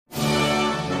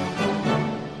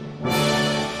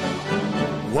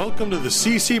Welcome to the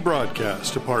CC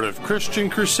Broadcast, a part of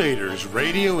Christian Crusaders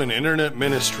Radio and Internet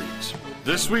Ministries.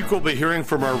 This week we'll be hearing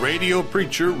from our radio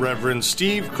preacher, Reverend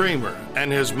Steve Kramer,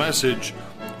 and his message,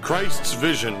 Christ's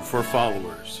Vision for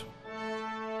Followers.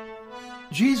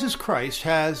 Jesus Christ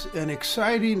has an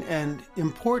exciting and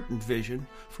important vision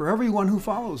for everyone who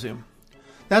follows him.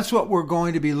 That's what we're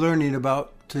going to be learning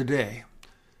about today.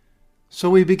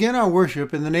 So we begin our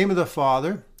worship in the name of the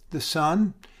Father, the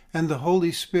Son, and the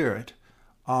Holy Spirit.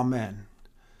 Amen.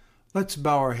 Let's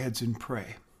bow our heads and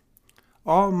pray.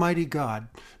 Almighty God,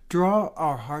 draw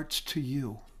our hearts to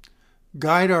you.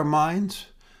 Guide our minds,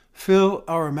 fill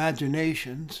our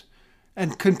imaginations,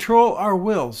 and control our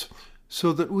wills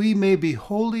so that we may be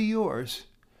wholly yours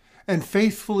and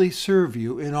faithfully serve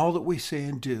you in all that we say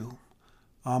and do.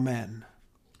 Amen.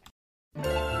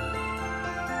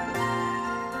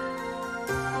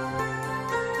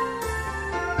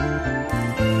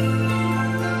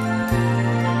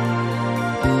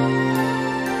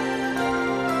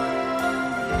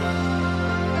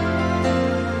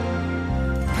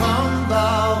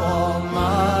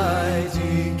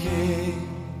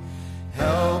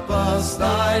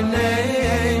 Thy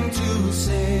name to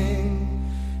sing,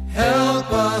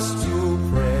 help us to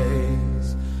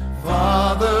praise,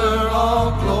 Father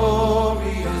all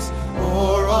glorious,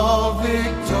 or all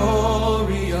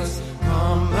victorious,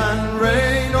 come and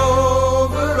reign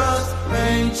over us,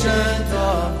 ancient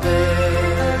of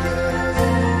days.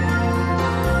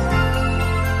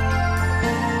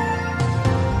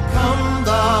 Come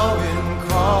thou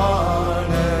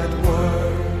incarnate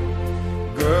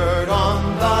Word, gird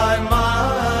on thy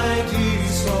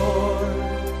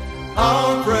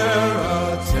our prayer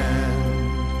attend.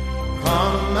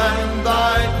 Come and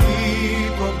thy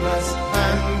people bless,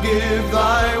 and give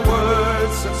thy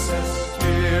word success.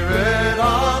 Spirit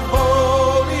of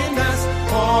holiness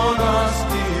on us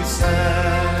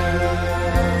descend.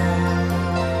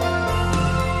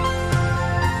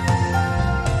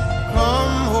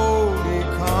 Come, Holy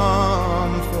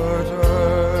Comforter,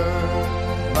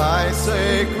 thy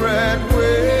sacred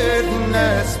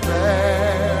witness bear.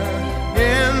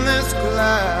 In this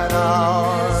glad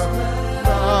hour,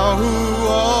 thou who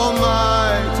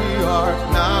almighty art,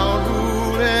 now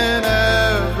rule in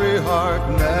every heart,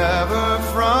 never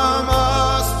from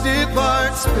us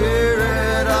depart,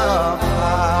 Spirit of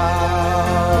power.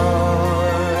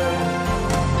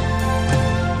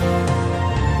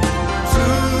 To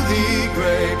thee,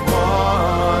 great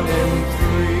one in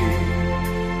three,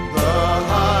 the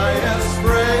highest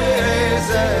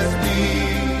praises be.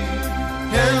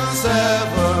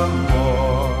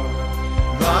 Evermore,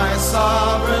 thy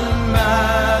sovereign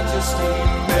majesty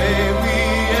may we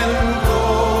in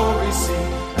glory see,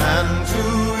 and to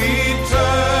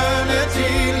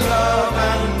eternity love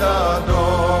and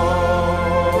adore.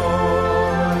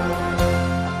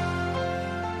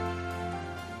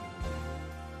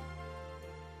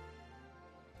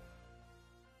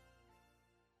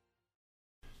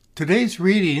 Today's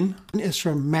reading is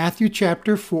from Matthew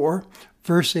chapter 4,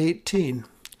 verse 18.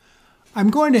 I'm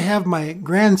going to have my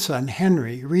grandson,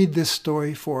 Henry, read this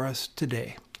story for us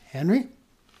today. Henry?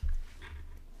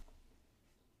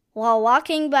 While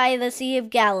walking by the Sea of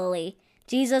Galilee,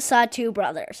 Jesus saw two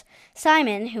brothers,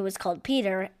 Simon, who was called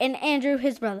Peter, and Andrew,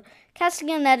 his brother, casting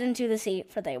a net into the sea,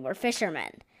 for they were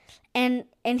fishermen. And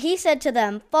he said to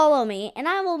them, "Follow me, and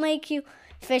I will make you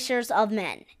fishers of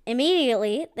men."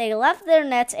 Immediately they left their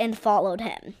nets and followed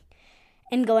him.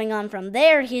 And going on from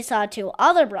there, he saw two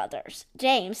other brothers,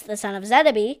 James, the son of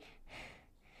Zebedee,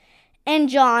 and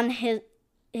John,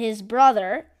 his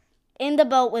brother, in the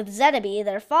boat with Zebedee,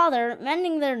 their father,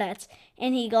 mending their nets,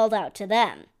 and he called out to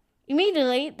them.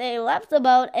 Immediately they left the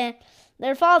boat and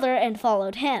their father and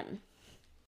followed him.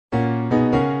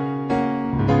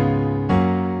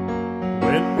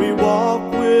 When we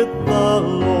walk with the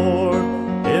Lord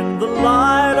in the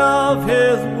light of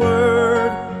his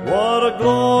word, what a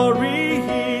glory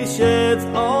he sheds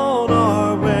on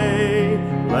our way.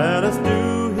 Let us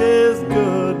do his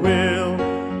good will.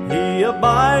 He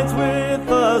abides with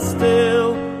us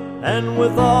still, and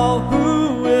with all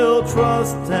who will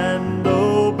trust and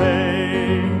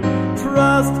obey.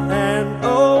 Trust and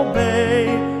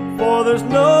obey, for there's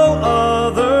no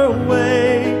other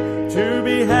way to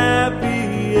be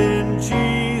happy in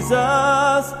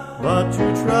Jesus but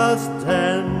to trust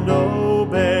and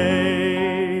obey.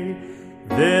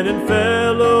 Then in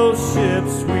fellowship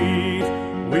sweet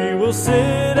we will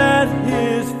sit at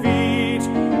his feet,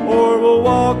 or we'll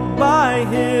walk by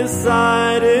his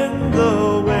side in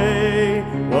the way.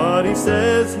 What he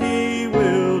says he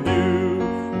will do,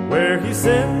 where he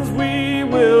sends we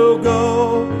will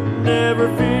go. Never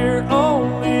fear,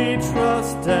 only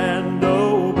trust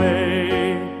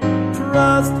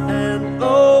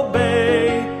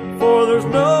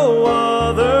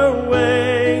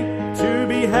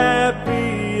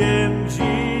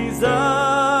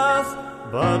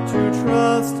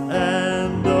trust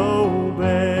and obey.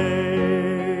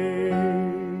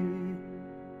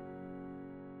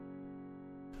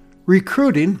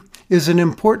 Recruiting is an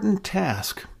important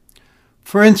task.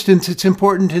 For instance, it's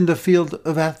important in the field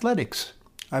of athletics.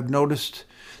 I've noticed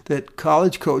that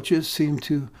college coaches seem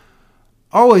to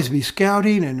always be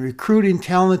scouting and recruiting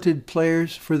talented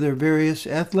players for their various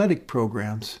athletic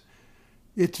programs.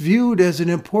 It's viewed as an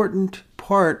important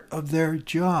part of their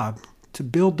job to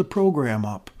build the program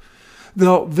up.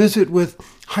 They'll visit with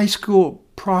high school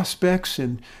prospects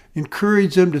and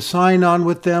encourage them to sign on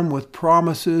with them with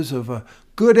promises of a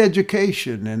good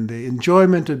education and the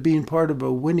enjoyment of being part of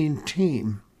a winning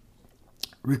team.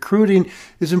 Recruiting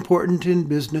is important in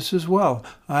business as well.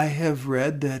 I have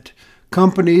read that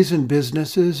companies and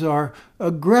businesses are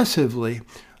aggressively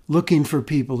looking for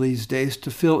people these days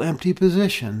to fill empty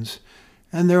positions,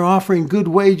 and they're offering good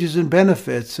wages and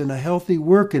benefits and a healthy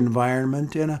work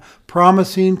environment and a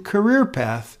promising career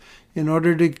path in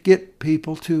order to get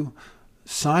people to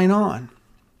sign on.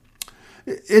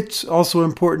 It's also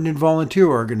important in volunteer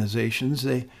organizations.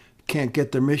 They can't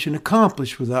get their mission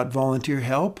accomplished without volunteer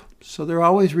help, so they're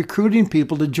always recruiting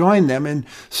people to join them in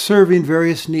serving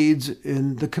various needs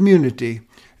in the community.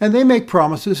 And they make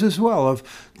promises as well of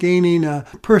gaining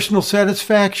personal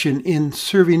satisfaction in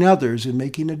serving others and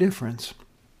making a difference.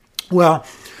 Well,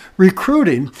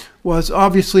 recruiting was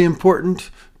obviously important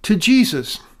to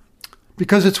Jesus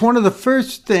because it's one of the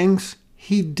first things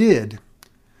he did.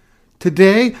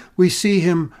 Today, we see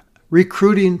him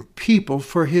recruiting people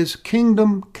for his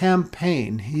kingdom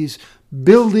campaign. He's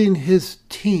building his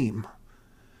team.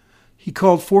 He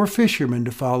called 4 fishermen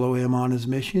to follow him on his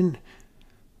mission.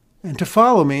 And to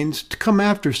follow means to come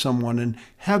after someone and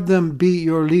have them be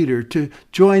your leader, to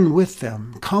join with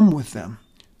them, come with them.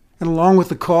 And along with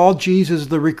the call, Jesus,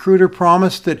 the recruiter,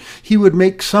 promised that he would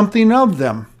make something of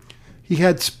them. He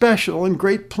had special and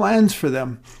great plans for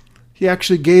them. He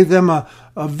actually gave them a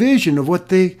vision of what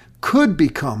they could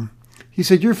become. He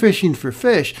said, "You're fishing for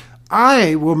fish.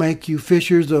 I will make you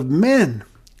fishers of men."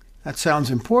 That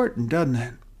sounds important, doesn't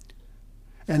it?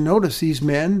 And notice these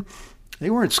men,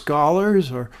 they weren't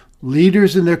scholars or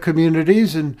leaders in their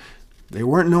communities, and they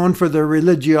weren't known for their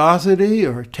religiosity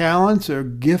or talents or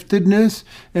giftedness,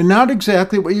 and not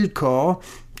exactly what you'd call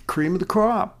cream of the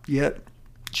crop. Yet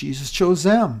Jesus chose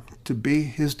them to be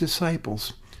his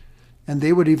disciples, and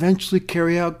they would eventually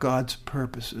carry out God's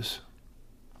purposes.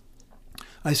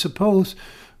 I suppose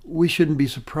we shouldn't be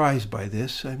surprised by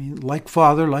this. I mean, like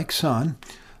father, like son,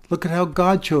 look at how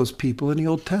God chose people in the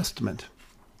Old Testament.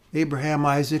 Abraham,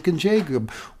 Isaac, and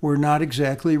Jacob were not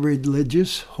exactly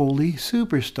religious, holy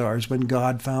superstars when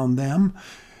God found them.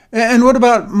 And what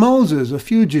about Moses, a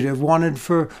fugitive wanted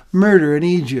for murder in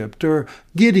Egypt, or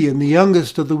Gideon, the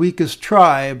youngest of the weakest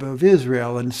tribe of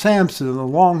Israel, and Samson, the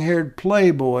long-haired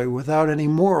playboy without any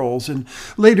morals, and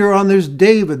later on there's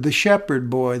David, the shepherd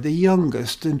boy, the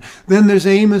youngest, and then there's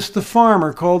Amos, the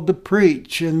farmer called to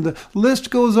preach, and the list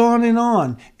goes on and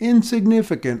on.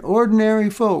 Insignificant, ordinary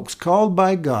folks called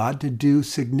by God to do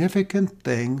significant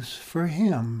things for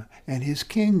him and his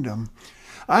kingdom.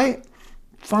 I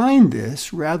find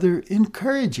this rather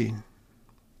encouraging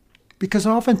because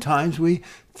oftentimes we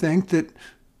think that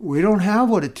we don't have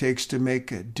what it takes to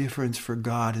make a difference for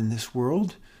God in this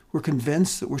world. We're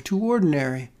convinced that we're too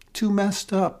ordinary, too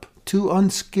messed up, too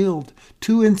unskilled,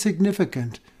 too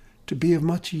insignificant to be of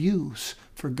much use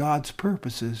for God's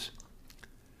purposes.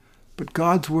 But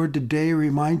God's word today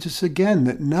reminds us again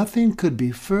that nothing could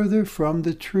be further from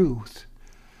the truth.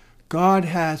 God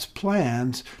has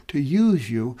plans to use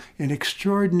you in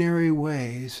extraordinary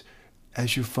ways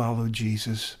as you follow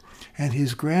Jesus. And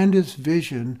his grandest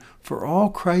vision for all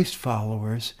Christ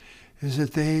followers is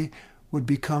that they would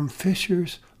become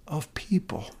fishers of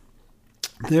people.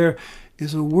 There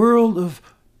is a world of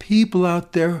people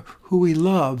out there who he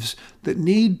loves that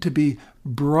need to be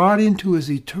brought into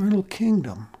his eternal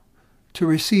kingdom to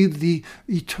receive the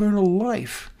eternal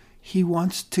life he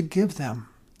wants to give them.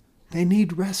 They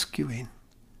need rescuing.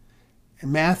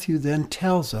 And Matthew then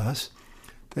tells us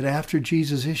that after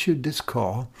Jesus issued this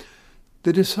call,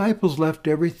 the disciples left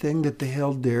everything that they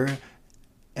held dear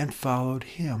and followed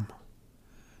him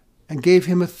and gave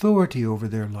him authority over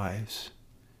their lives.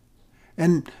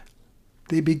 And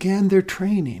they began their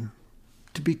training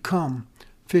to become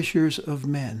fishers of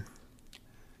men,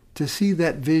 to see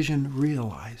that vision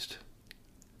realized.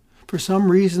 For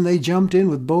some reason, they jumped in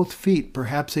with both feet.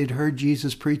 Perhaps they'd heard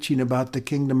Jesus preaching about the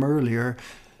kingdom earlier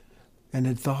and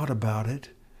had thought about it.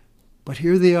 But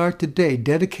here they are today,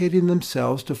 dedicating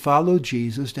themselves to follow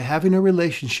Jesus, to having a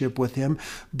relationship with him,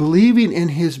 believing in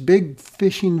his big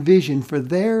fishing vision for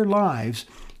their lives,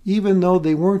 even though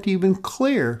they weren't even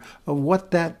clear of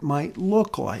what that might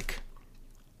look like.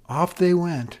 Off they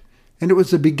went, and it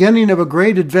was the beginning of a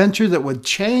great adventure that would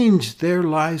change their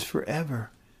lives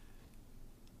forever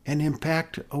and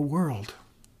impact a world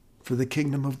for the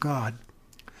kingdom of God.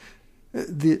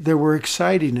 There were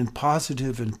exciting and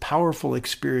positive and powerful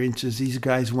experiences these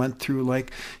guys went through,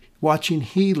 like watching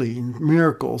healing,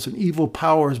 miracles, and evil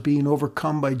powers being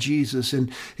overcome by Jesus,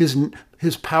 and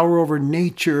his power over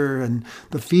nature, and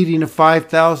the feeding of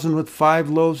 5,000 with 5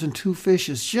 loaves and 2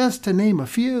 fishes, just to name a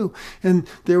few. And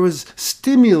there was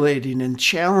stimulating and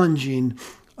challenging,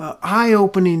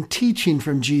 eye-opening teaching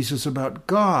from Jesus about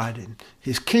God and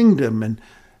his kingdom and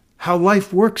how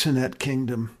life works in that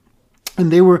kingdom.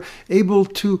 And they were able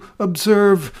to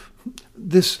observe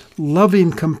this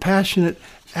loving, compassionate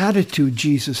attitude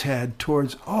Jesus had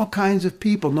towards all kinds of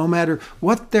people, no matter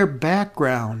what their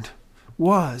background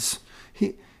was.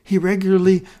 He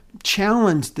regularly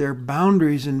challenged their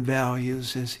boundaries and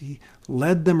values as he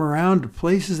led them around to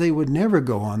places they would never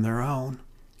go on their own.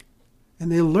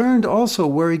 And they learned also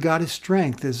where he got his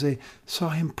strength as they saw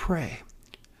him pray.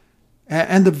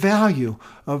 And the value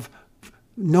of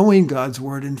knowing God's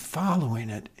word and following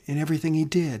it in everything he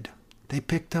did. They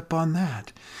picked up on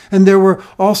that. And there were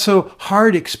also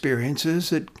hard experiences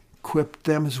that equipped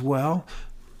them as well.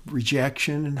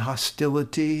 Rejection and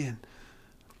hostility and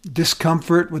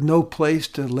discomfort with no place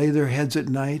to lay their heads at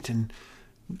night, and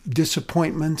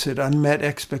disappointments at unmet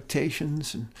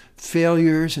expectations, and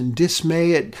failures and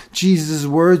dismay at Jesus'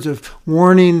 words of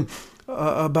warning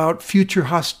about future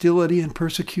hostility and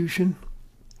persecution.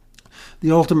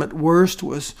 The ultimate worst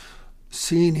was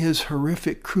seeing his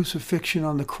horrific crucifixion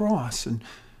on the cross, and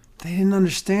they didn't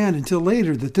understand until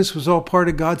later that this was all part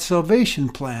of God's salvation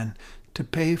plan to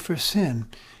pay for sin,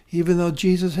 even though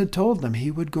Jesus had told them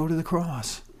he would go to the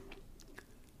cross.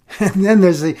 And then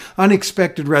there's the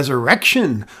unexpected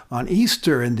resurrection on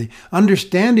Easter, and the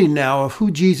understanding now of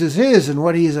who Jesus is and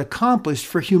what he has accomplished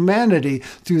for humanity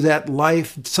through that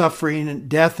life, suffering, and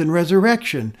death and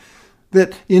resurrection.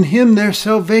 That in him there's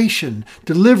salvation,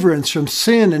 deliverance from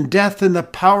sin and death and the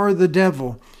power of the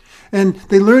devil. And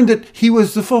they learned that he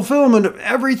was the fulfillment of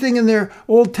everything in their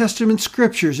Old Testament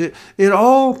scriptures. It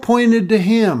all pointed to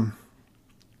him,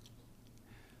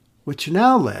 which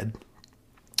now led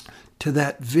to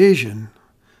that vision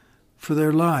for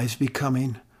their lives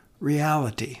becoming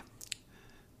reality.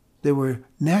 They were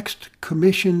next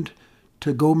commissioned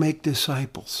to go make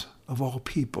disciples of all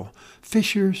people,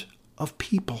 fishers of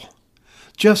people,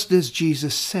 just as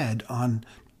Jesus said on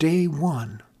day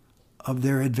 1 of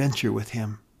their adventure with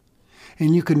him.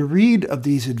 And you can read of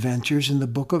these adventures in the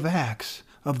book of Acts,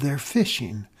 of their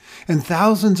fishing, and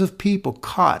thousands of people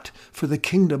caught for the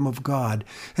kingdom of God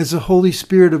as the Holy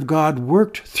Spirit of God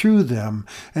worked through them,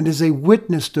 and as they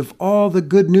witnessed of all the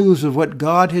good news of what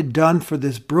God had done for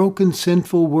this broken,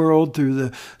 sinful world through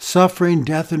the suffering,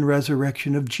 death, and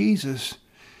resurrection of Jesus.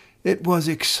 It was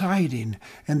exciting,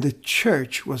 and the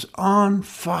church was on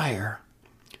fire.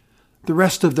 The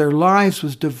rest of their lives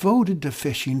was devoted to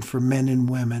fishing for men and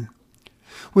women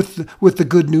with the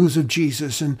good news of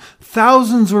Jesus, and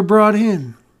thousands were brought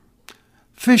in.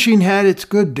 Fishing had its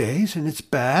good days and its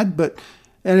bad,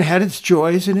 and it had its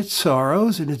joys and its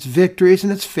sorrows and its victories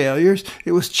and its failures.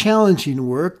 It was challenging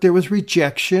work. There was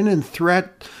rejection and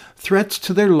threats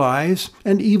to their lives,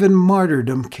 and even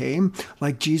martyrdom came,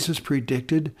 like Jesus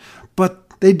predicted.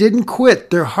 But they didn't quit.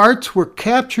 Their hearts were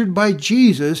captured by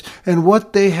Jesus and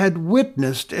what they had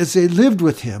witnessed as they lived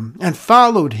with him and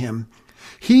followed him.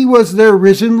 He was their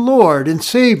risen Lord and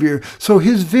Savior, so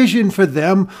his vision for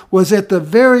them was at the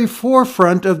very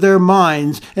forefront of their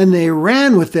minds, and they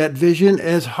ran with that vision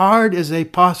as hard as they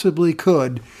possibly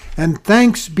could. And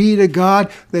thanks be to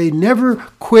God, they never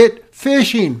quit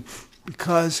fishing,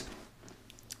 because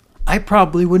I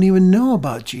probably wouldn't even know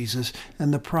about Jesus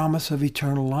and the promise of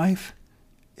eternal life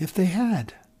if they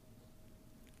had.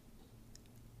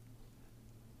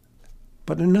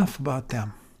 But enough about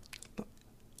them.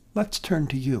 Let's turn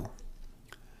to you.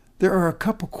 There are a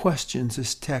couple questions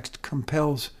this text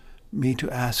compels me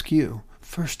to ask you.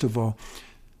 First of all,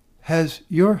 has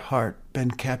your heart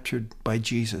been captured by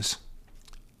Jesus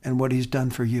and what he's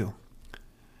done for you?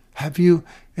 Have you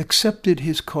accepted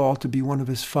his call to be one of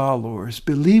his followers,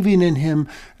 believing in him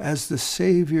as the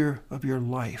Savior of your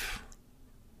life?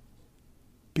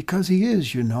 Because he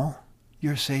is,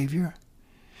 your Savior.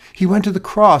 He went to the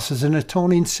cross as an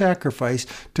atoning sacrifice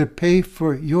to pay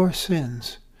for your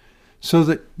sins so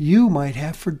that you might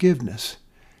have forgiveness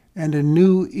and a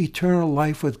new eternal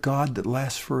life with God that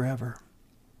lasts forever.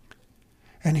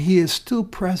 And he is still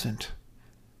present.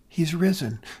 He's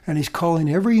risen, and he's calling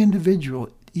every individual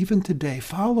even today,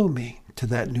 follow me to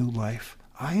that new life.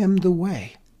 I am the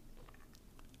way.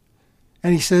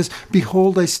 And he says,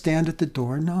 behold, I stand at the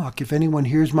door and knock. If anyone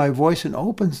hears my voice and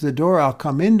opens the door, I'll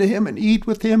come into him and eat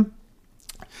with him,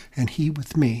 and he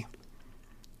with me.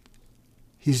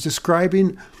 He's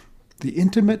describing the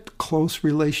intimate, close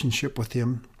relationship with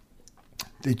him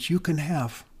that you can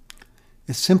have.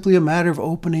 It's simply a matter of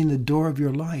opening the door of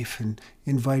your life and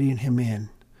inviting him in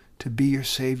to be your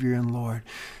Savior and Lord.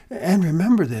 And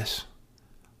remember this,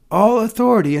 all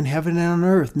authority in heaven and on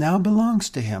earth now belongs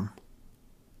to him.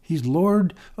 He's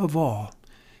Lord of all,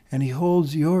 and he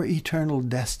holds your eternal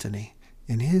destiny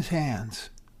in his hands.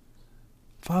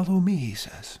 Follow me, he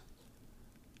says.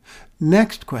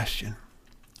 Next question.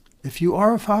 If you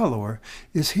are a follower,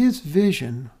 is his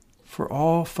vision for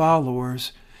all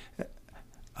followers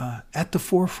at the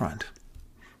forefront,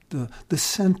 the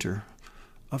center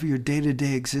of your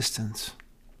day-to-day existence?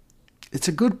 It's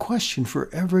a good question for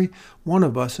every one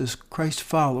of us as Christ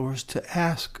followers to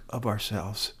ask of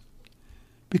ourselves,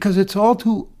 because it's all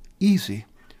too easy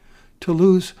to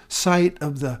lose sight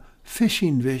of the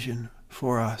fishing vision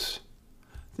for us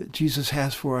that Jesus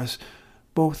has for us,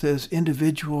 both as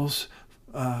individuals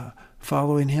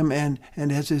following him and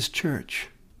as his church.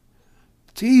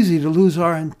 It's easy to lose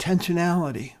our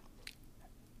intentionality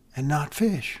and not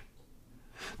fish.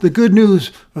 The good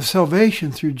news of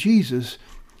salvation through Jesus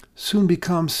soon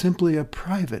becomes simply a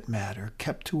private matter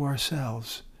kept to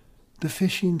ourselves. The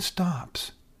fishing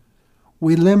stops.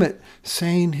 We limit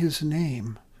saying his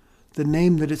name, the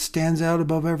name that it stands out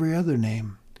above every other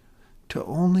name, to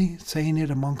only saying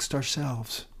it amongst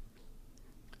ourselves.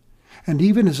 And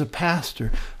even as a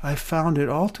pastor, I found it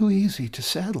all too easy to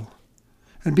settle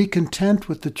and be content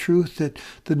with the truth that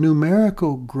the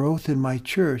numerical growth in my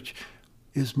church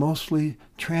is mostly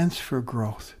transfer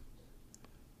growth.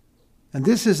 And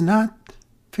this is not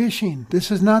fishing. This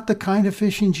is not the kind of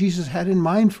fishing Jesus had in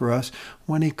mind for us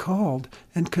when he called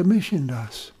and commissioned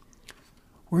us.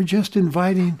 We're just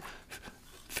inviting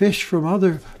fish from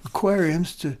other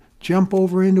aquariums to jump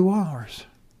over into ours.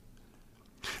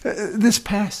 This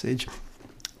passage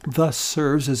thus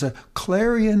serves as a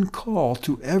clarion call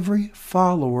to every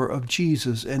follower of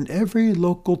Jesus and every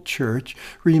local church,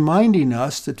 reminding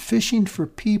us that fishing for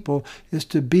people is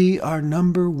to be our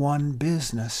number one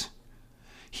business.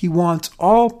 He wants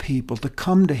all people to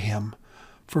come to him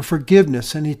for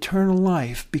forgiveness and eternal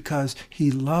life because he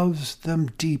loves them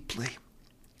deeply.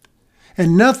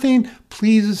 And nothing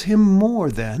pleases him more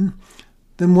than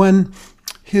when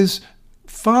his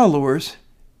followers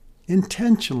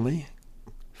intentionally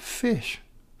fish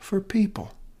for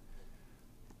people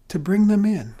to bring them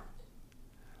in.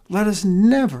 Let us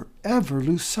never, ever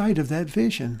lose sight of that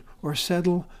vision or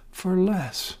settle for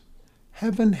less.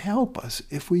 Heaven help us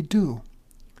if we do.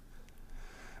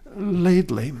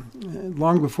 Lately,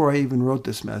 long before I even wrote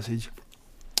this message,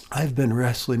 I've been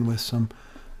wrestling with some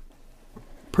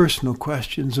personal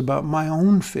questions about my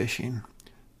own fishing.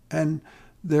 And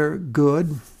they're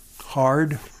good,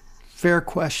 hard, fair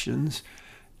questions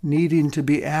needing to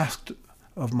be asked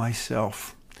of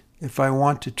myself if I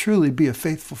want to truly be a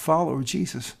faithful follower of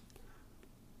Jesus.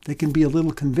 They can be a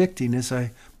little convicting as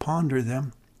I ponder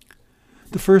them.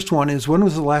 The first one is, when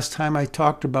was the last time I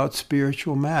talked about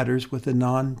spiritual matters with a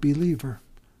non-believer?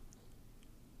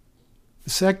 The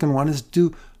second one is,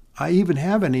 do I even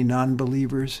have any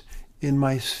non-believers in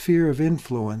my sphere of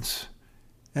influence?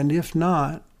 And if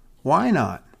not, why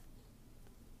not?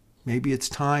 Maybe it's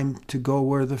time to go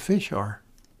where the fish are.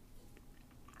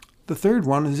 The third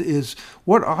one is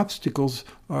what obstacles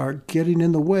are getting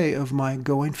in the way of my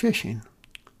going fishing?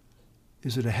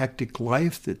 Is it a hectic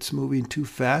life that's moving too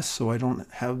fast so I don't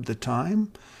have the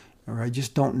time? Or I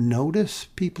just don't notice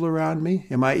people around me?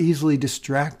 Am I easily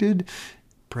distracted?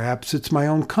 Perhaps it's my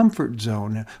own comfort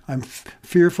zone. I'm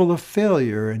fearful of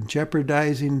failure and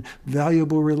jeopardizing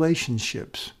valuable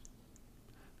relationships.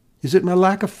 Is it my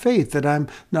lack of faith that I'm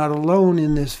not alone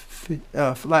in this,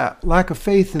 lack of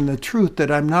faith in the truth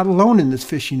that I'm not alone in this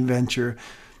fishing venture,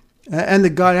 and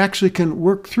that God actually can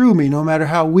work through me no matter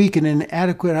how weak and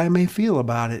inadequate I may feel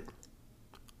about it?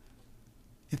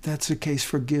 If that's the case,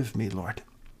 forgive me, Lord.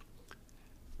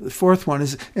 The fourth one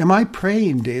is, am I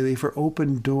praying daily for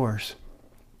open doors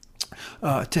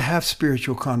to have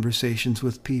spiritual conversations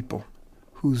with people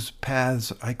whose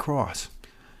paths I cross?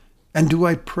 And do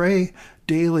I pray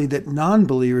daily that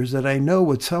non-believers that I know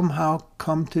would somehow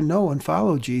come to know and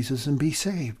follow Jesus and be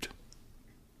saved?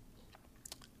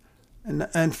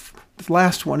 And The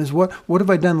last one is, what have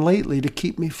I done lately to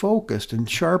keep me focused and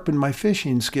sharpen my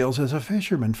fishing skills as a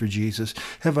fisherman for Jesus?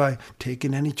 Have I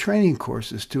taken any training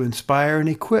courses to inspire and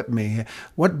equip me?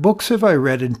 What books have I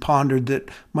read and pondered that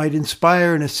might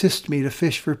inspire and assist me to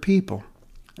fish for people?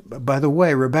 By the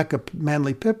way, Rebecca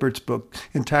Manley Pippert's book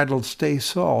entitled Stay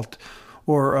Salt,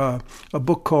 or a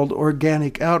book called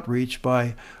Organic Outreach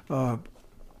by,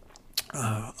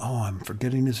 I'm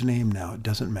forgetting his name now. It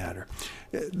doesn't matter.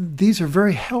 These are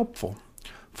very helpful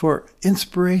for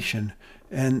inspiration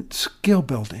and skill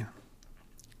building.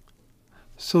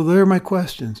 So there are my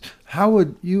questions. How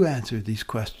would you answer these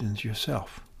questions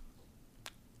yourself?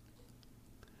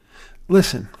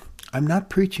 Listen, I'm not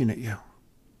preaching at you.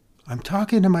 I'm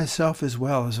talking to myself as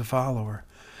well as a follower.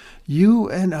 You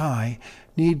and I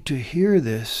need to hear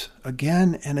this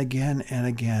again and again and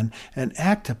again and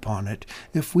act upon it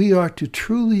if we are to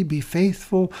truly be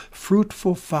faithful,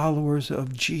 fruitful followers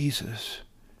of Jesus.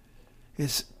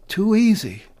 It's too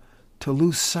easy to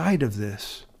lose sight of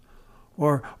this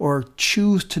or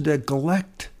choose to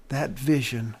neglect that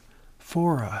vision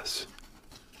for us.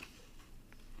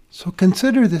 So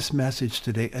consider this message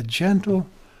today a gentle,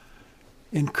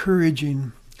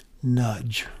 encouraging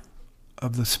nudge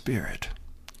of the Spirit.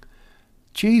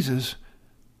 Jesus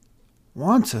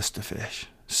wants us to fish,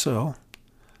 so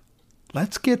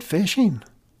let's get fishing.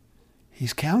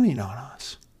 He's counting on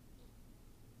us.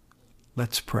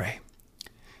 Let's pray.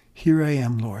 Here I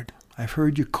am, Lord. I've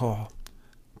heard your call,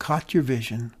 caught your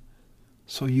vision,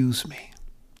 so use me.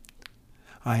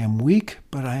 I am weak,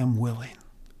 but I am willing.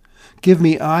 Give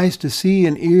me eyes to see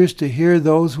and ears to hear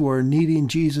those who are needing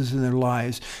Jesus in their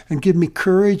lives, and give me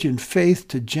courage and faith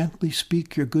to gently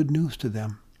speak your good news to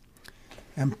them.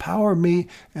 Empower me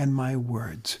and my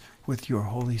words with your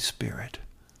Holy Spirit.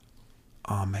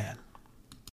 Amen.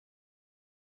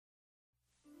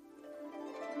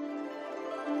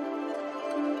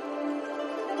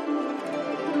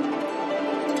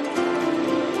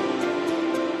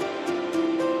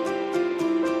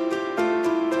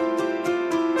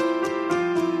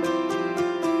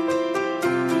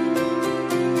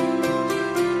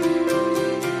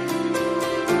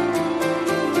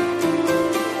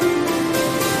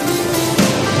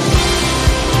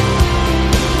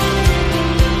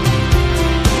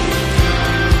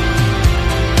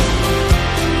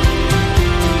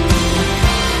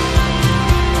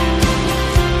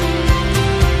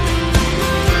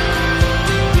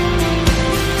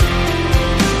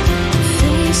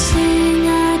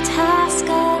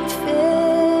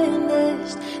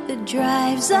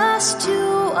 Drives us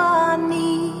to our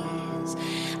knees.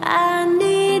 I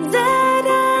need that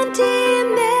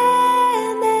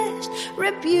undiminished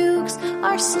rebukes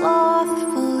our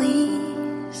slothful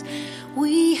ease.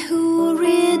 We who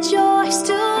rejoice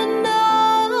to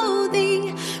know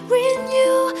thee,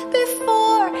 renew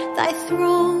before thy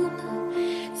throne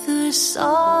the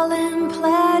solemn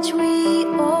pledge we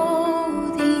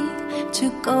owe thee to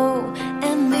go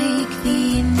and make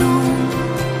thee known.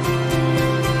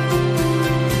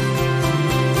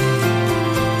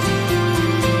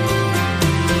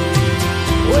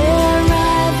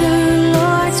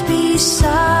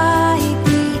 Beside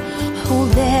me,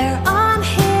 hold their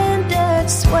unhindered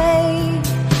sway,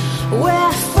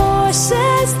 where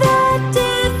forces that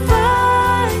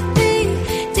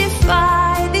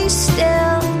defy thee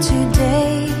still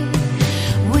today,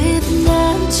 with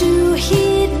none to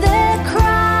heed their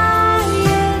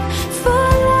crying for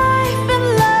life and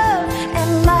love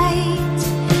and light.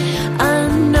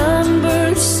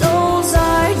 Unnumbered souls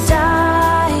are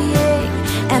dying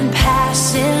and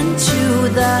passing to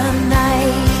the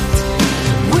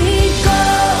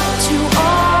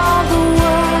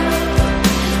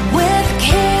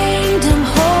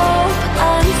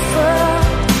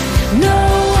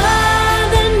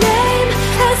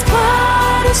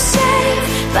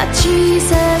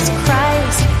Jesus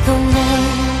Christ the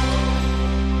Lord.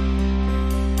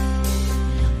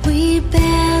 We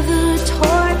bear the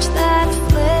torch that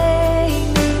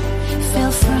flaming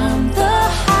fell from the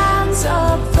hands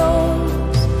of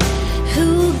those who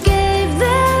gave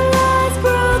their lives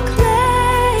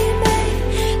proclaiming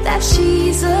that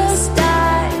Jesus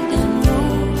died and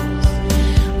rose.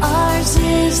 Ours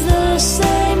is the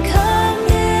same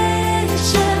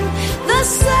commission, the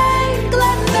same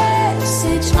glad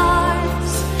message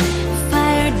ours,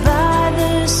 fired by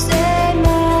the same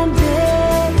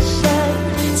ambition.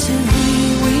 To thee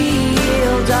we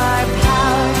yield our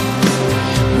power.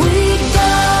 We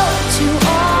go to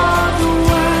all the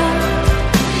world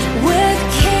with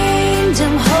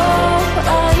kingdom hope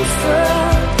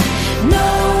unfurled.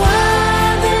 No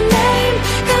other name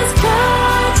has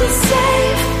power to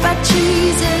save but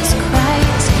Jesus Christ.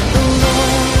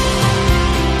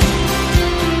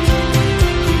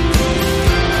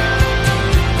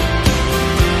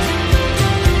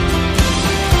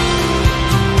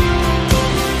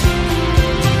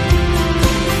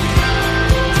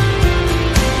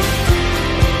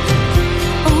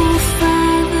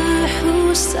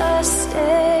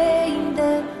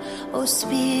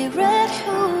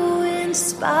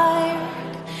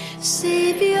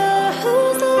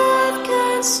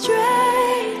 my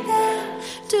strength and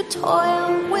to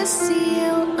toil with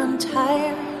zeal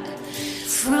untired.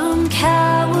 From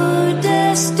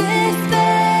cowardice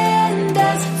defend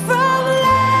us, from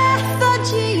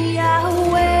lethargy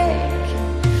awake.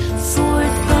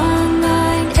 Forth on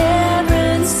thine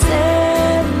errand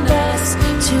send us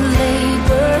to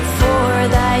labor for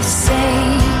thy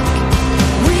sake.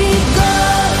 We go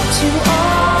to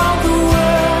all the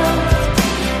world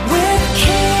with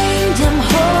kingdom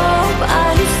hope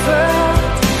unfurled.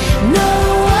 No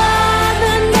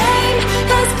other name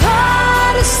has power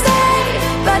to save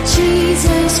but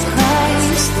Jesus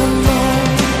Christ the Lord.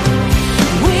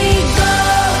 We go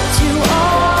to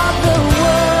all the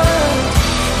world,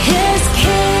 His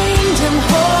kingdom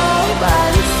hope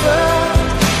unfurled.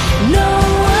 No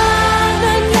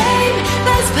other name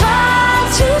has power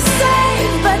to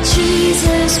save but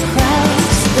Jesus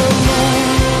Christ the Lord.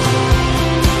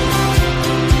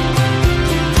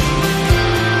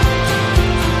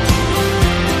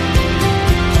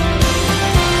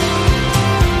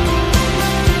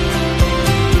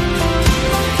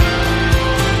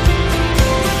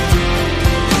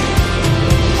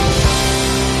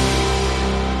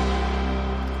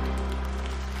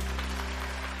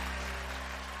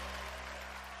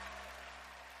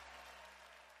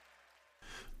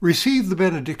 Receive the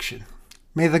benediction.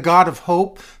 May the God of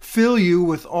hope fill you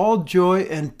with all joy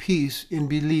and peace in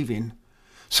believing,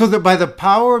 so that by the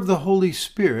power of the Holy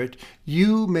Spirit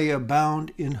you may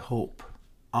abound in hope.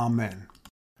 Amen.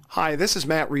 Hi, this is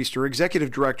Matt Reister,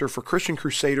 Executive Director for Christian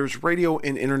Crusaders Radio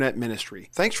and Internet Ministry.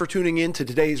 Thanks for tuning in to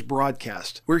today's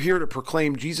broadcast. We're here to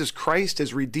proclaim Jesus Christ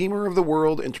as Redeemer of the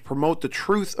world and to promote the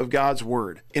truth of God's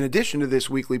Word. In addition to this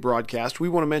weekly broadcast, we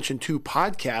want to mention 2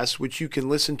 podcasts which you can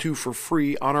listen to for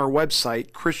free on our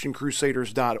website,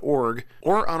 ChristianCrusaders.org,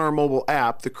 or on our mobile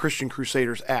app, the Christian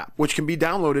Crusaders app, which can be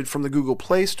downloaded from the Google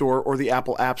Play Store or the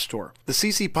Apple App Store. The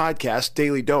CC Podcast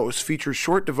Daily Dose features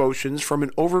short devotions from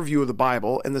an overview of the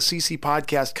Bible, and the CC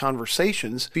Podcast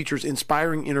Conversations features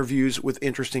inspiring interviews with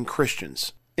interesting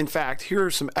Christians. In fact, here are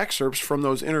some excerpts from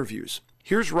those interviews.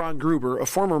 Here's Ron Gruber, a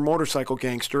former motorcycle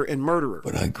gangster and murderer.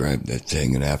 But I grabbed that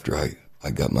thing, and after I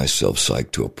got myself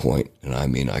psyched to a point, and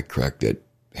I cracked that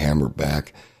hammer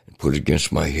back and put it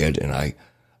against my head, and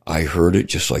I heard it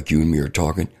just like you and me are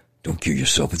talking. Don't kill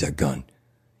yourself with that gun.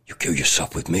 You kill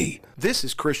yourself with me. This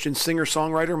is Christian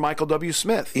singer-songwriter Michael W.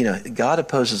 Smith. You know, God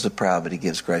opposes the proud, but He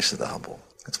gives grace to the humble.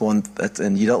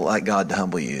 And you don't like God to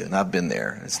humble you, and I've been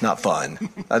there. It's not fun.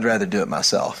 I'd rather do it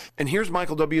myself. And here's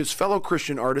Michael W.'s fellow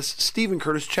Christian artist, Stephen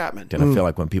Curtis Chapman. And I feel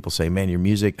like when people say, man, your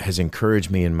music has encouraged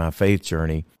me in my faith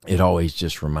journey, it always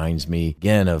just reminds me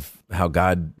again of how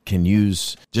God can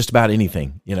use just about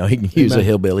anything. You know, He can use a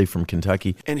hillbilly from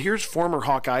Kentucky. And here's former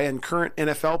Hawkeye and current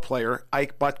NFL player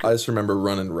Ike Butker. I just remember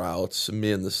running routes.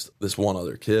 Me and this one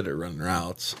other kid are running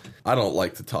routes. I don't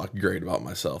like to talk great about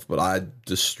myself, but I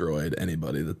destroyed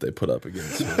anybody that they put up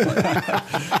against me.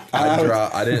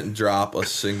 I didn't drop a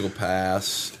single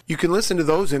pass. You can listen to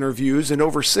those interviews and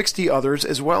over 60 others,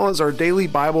 as well as our daily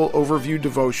Bible overview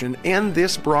devotion and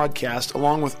this broadcast,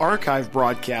 along with archive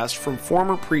broadcasts from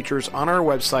former preachers on our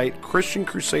website,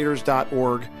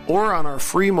 ChristianCrusaders.org, or on our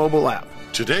free mobile app.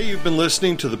 Today you've been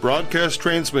listening to the broadcast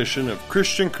transmission of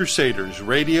Christian Crusaders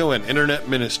Radio and Internet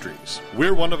Ministries.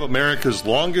 We're one of America's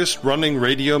longest-running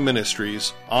radio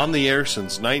ministries, on the air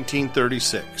since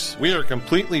 1936. We are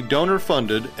completely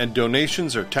donor-funded, and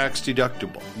donations are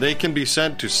tax-deductible. They can be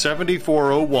sent to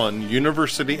 7401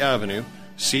 University Avenue,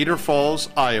 Cedar Falls,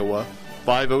 Iowa,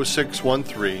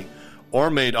 50613, or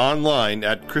made online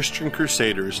at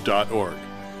ChristianCrusaders.org.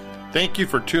 Thank you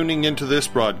for tuning into this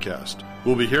broadcast.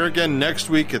 We'll be here again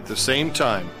next week at the same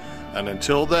time, and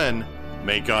until then,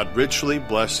 may God richly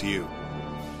bless you.